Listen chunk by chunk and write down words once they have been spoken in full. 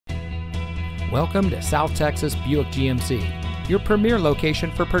Welcome to South Texas Buick GMC, your premier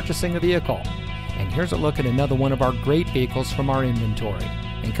location for purchasing a vehicle. And here's a look at another one of our great vehicles from our inventory,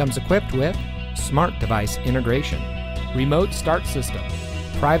 and comes equipped with smart device integration, remote start system,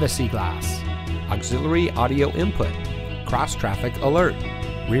 privacy glass, auxiliary audio input, cross traffic alert,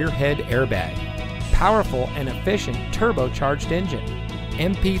 rear head airbag, powerful and efficient turbocharged engine,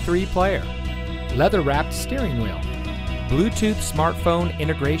 MP3 player, leather wrapped steering wheel, Bluetooth smartphone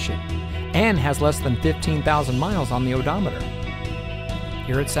integration, and has less than 15,000 miles on the odometer.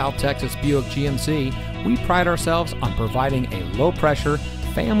 Here at South Texas Buick GMC, we pride ourselves on providing a low-pressure,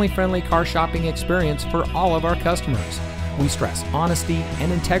 family-friendly car shopping experience for all of our customers. We stress honesty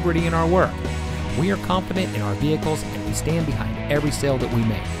and integrity in our work. We are confident in our vehicles and we stand behind every sale that we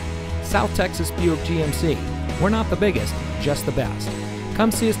make. South Texas Buick GMC, we're not the biggest, just the best.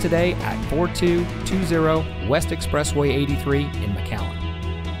 Come see us today at 4220 West Expressway 83 in McAllen.